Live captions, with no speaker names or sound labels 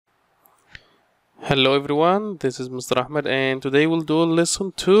Hello everyone, this is Mr. Ahmed and today we'll do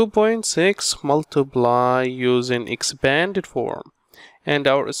lesson 2.6 multiply using expanded form. And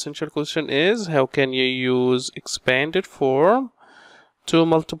our essential question is, how can you use expanded form to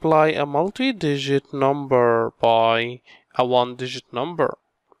multiply a multi-digit number by a one-digit number?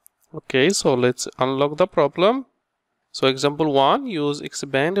 Okay, so let's unlock the problem. So example 1, use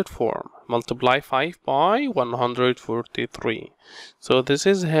expanded form. Multiply 5 by 143. So this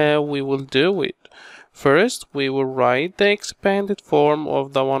is how we will do it. First, we will write the expanded form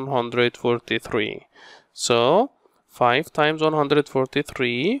of the 143. So 5 times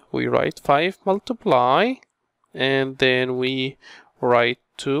 143, we write 5 multiply, and then we write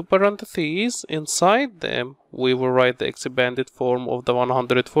two parentheses. Inside them, we will write the expanded form of the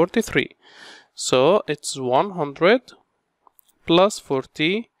 143. So it's 100 plus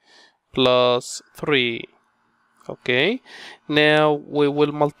 40 plus 3. Okay, now we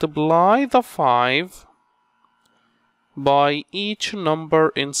will multiply the 5 by each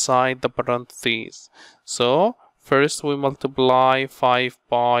number inside the parentheses. So first we multiply 5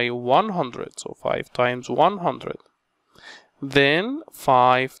 by 100, so 5 times 100. Then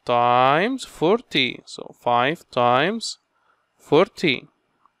 5 times 40, so 5 times 40.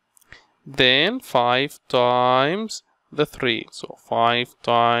 Then 5 times the 3, so 5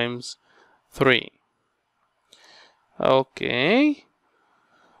 times 3. Okay,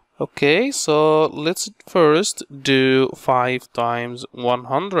 so let's first do 5 times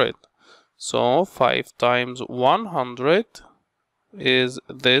 100. So 5 times 100 is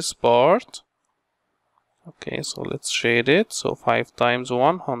this part. Okay, so let's shade it. So 5 times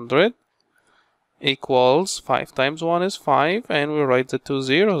 100 equals 5 times 1 is 5, and we write the two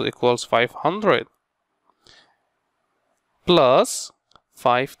zeros equals 500. Plus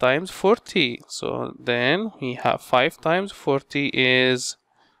 5 times 40. So then we have 5 times 40 is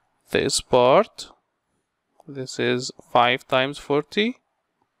this part. This is 5 times 40.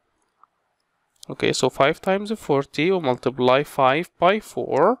 Okay, so 5 times 40, we'll multiply 5 by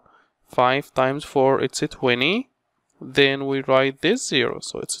 4. 5 times 4, it's a 20. Then we write this 0,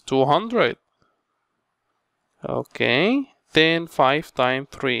 so it's 200. Okay, then 5 times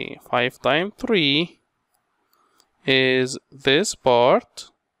 3. 5 times 3 is this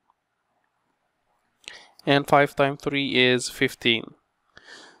part, and 5 times 3 is 15.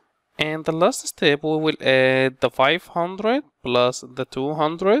 And the last step, we will add the 500 plus the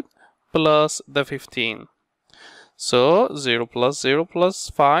 200 plus the 15. So 0 plus 0 plus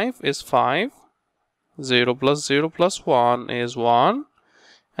 5 is 5, 0 plus 0 plus 1 is 1,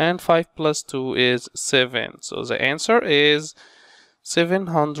 and 5 plus 2 is 7. So the answer is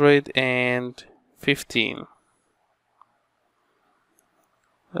 715.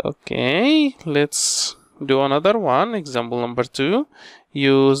 Okay, let's do another one. Example number 2.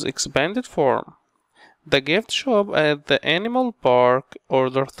 Use expanded form. The gift shop at the animal park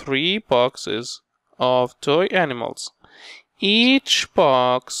ordered 3 boxes of toy animals. Each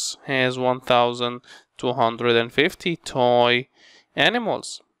box has 1,250 toy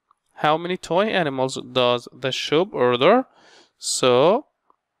animals. How many toy animals does the shop order? So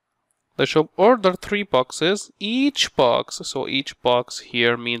the shop ordered 3 boxes, each box, so each box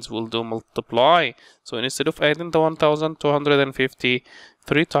here means we'll do multiply. So instead of adding the 1,250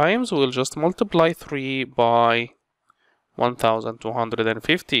 3 times, we'll just multiply 3 by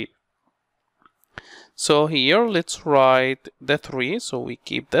 1,250. So here let's write the 3, so we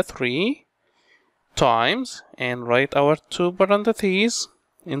keep the 3 times and write our two parentheses.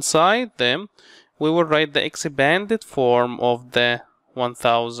 Inside them, we will write the expanded form of the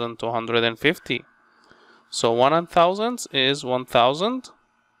 1,250. So 1 at thousands is 1,000,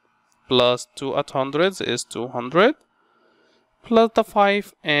 plus 2 at hundreds is 200, plus the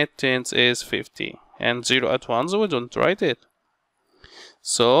 5 at tens is 50, and 0 at ones we don't write it.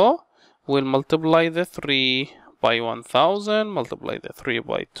 So we'll multiply the 3 by 1,000, multiply the 3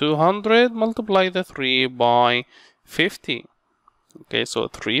 by 200, multiply the 3 by 50. Okay, so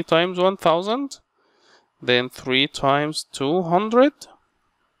 3 times 1,000, then 3 times 200,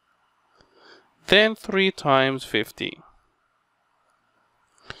 then 3 times 50.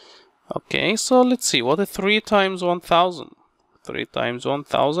 Okay, so let's see, what is 3 times 1,000? 3 times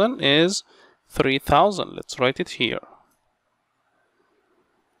 1,000 is 3,000. Let's write it here.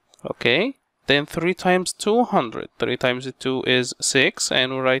 Okay, then 3 times 200. 3 times 2 is 6,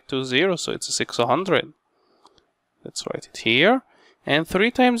 and we write 2 zeros, so it's 600. Let's write it here. And 3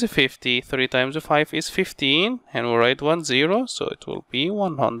 times 50, 3 times 5 is 15, and we'll write 1 0, so it will be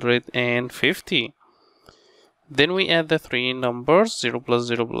 150. Then we add the 3 numbers. 0 plus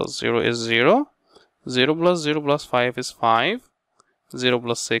 0 plus 0 is 0. 0 plus 0 plus 5 is 5. 0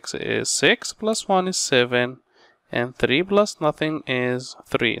 plus 6 is 6, plus 1 is 7, and 3 plus nothing is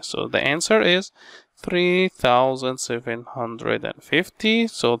 3. So the answer is 3,750.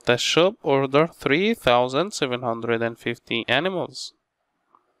 So the shop ordered 3,750 animals.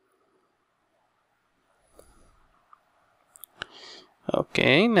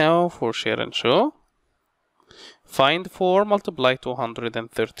 Okay, now for share and show. Find 4 multiply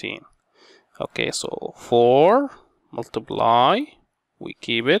 213. Okay, so 4 multiply, we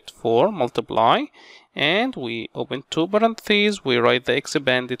keep it 4 multiply, and we open two parentheses, we write the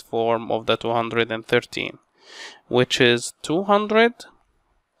expanded form of the 213, which is 200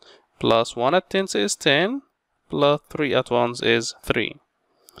 plus 1 at 10 is 10 plus 3 at 1 is 3.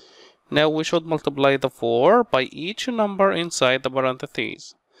 Now we should multiply the 4 by each number inside the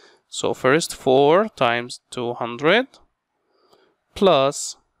parentheses. So first 4 times 200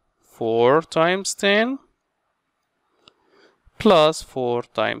 plus 4 times 10 plus 4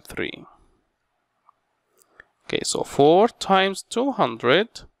 times 3. Okay, so 4 times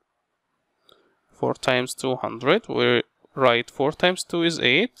 200, 4 times 200, we write 4 times 2 is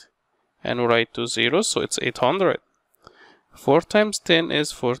 8, and we write 2 zeros, so it's 800. 4 times 10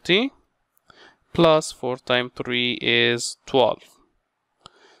 is 40, plus 4 times 3 is 12.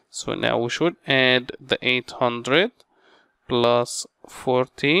 So now we should add the 800 plus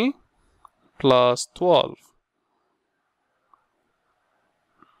 40 plus 12.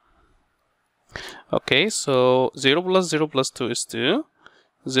 Okay, so 0 plus 0 plus 2 is 2,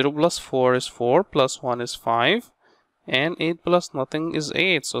 0 plus 4 is 4, plus 1 is 5, and 8 plus nothing is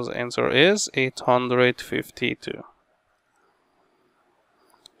 8, so the answer is 852.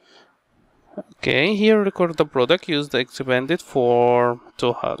 Okay, here record the product, use the expanded form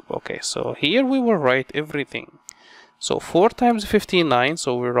to help. Okay, so here we will write everything. So 4 times 59,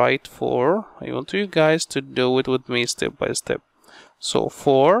 so we write 4. I want you guys to do it with me step by step. So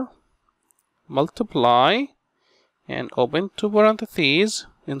 4 multiply and open two parentheses.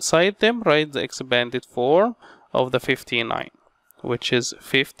 Inside them write the expanded form of the 59, which is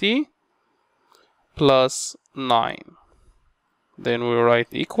 50 plus 9. Then we write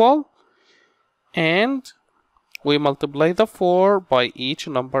equal, and we multiply the 4 by each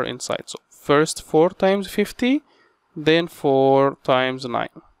number inside. So first 4 times 50, then 4 times 9,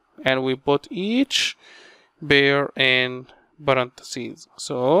 and we put each pair in parentheses.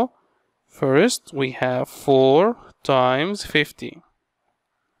 So first we have 4 times 50,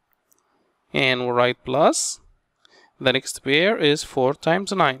 and we write plus. The next pair is 4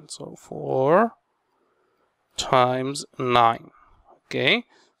 times 9, so 4 times 9. Okay,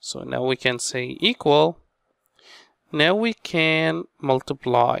 so now we can say equal. Now we can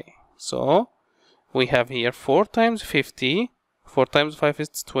multiply. So we have here 4 times 50, 4 times 5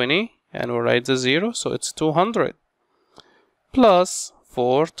 is 20, and we write the 0, so it's 200. Plus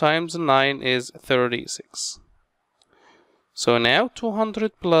 4 times 9 is 36. So now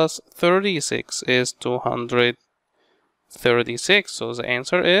 200 plus 36 is 236. So the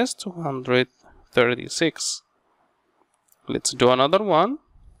answer is 236. Let's do another one.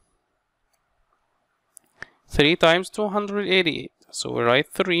 3 times 288. So we write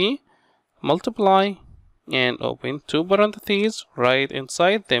 3, multiply, and open two parentheses. Write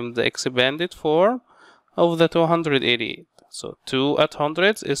inside them the expanded form of the 288. So 2 at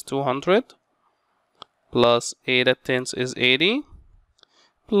hundreds is 200, plus 8 at tens is 80,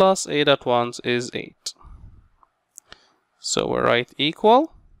 plus 8 at ones is 8. So we write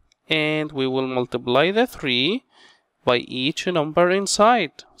equal, and we will multiply the 3 by each number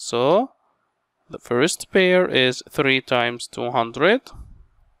inside. So the first pair is 3 times 200.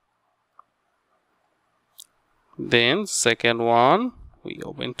 Then second one, we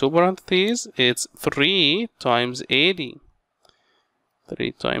open two parentheses, it's 3 times 80.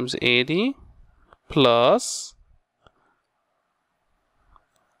 3 times 80 plus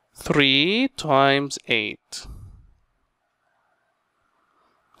 3 times 8.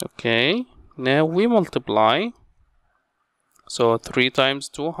 Okay, now we multiply. So 3 times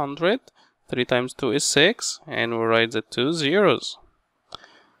 200, 3 times 2 is 6, and we write the 2 zeros.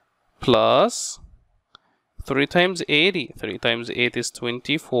 Plus 3 times 80, 3 times 8 is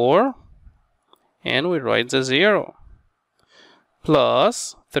 24, and we write the 0.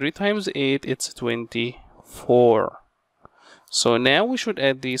 Plus 3 times 8, it's 24. So now we should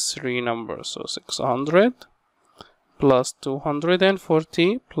add these three numbers. So 600 plus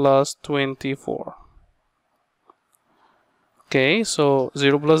 240 plus 24. Okay, so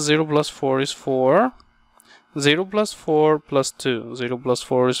 0 plus 0 plus 4 is 4. 0 plus 4 plus 2. 0 plus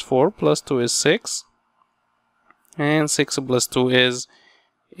 4 is 4, plus 2 is 6. And 6 plus 2 is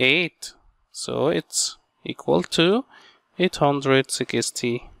 8. So it's equal to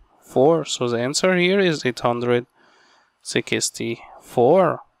 864. So the answer here is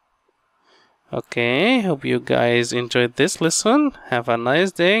 864. Okay, hope you guys enjoyed this lesson. Have a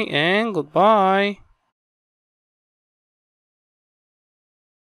nice day and goodbye.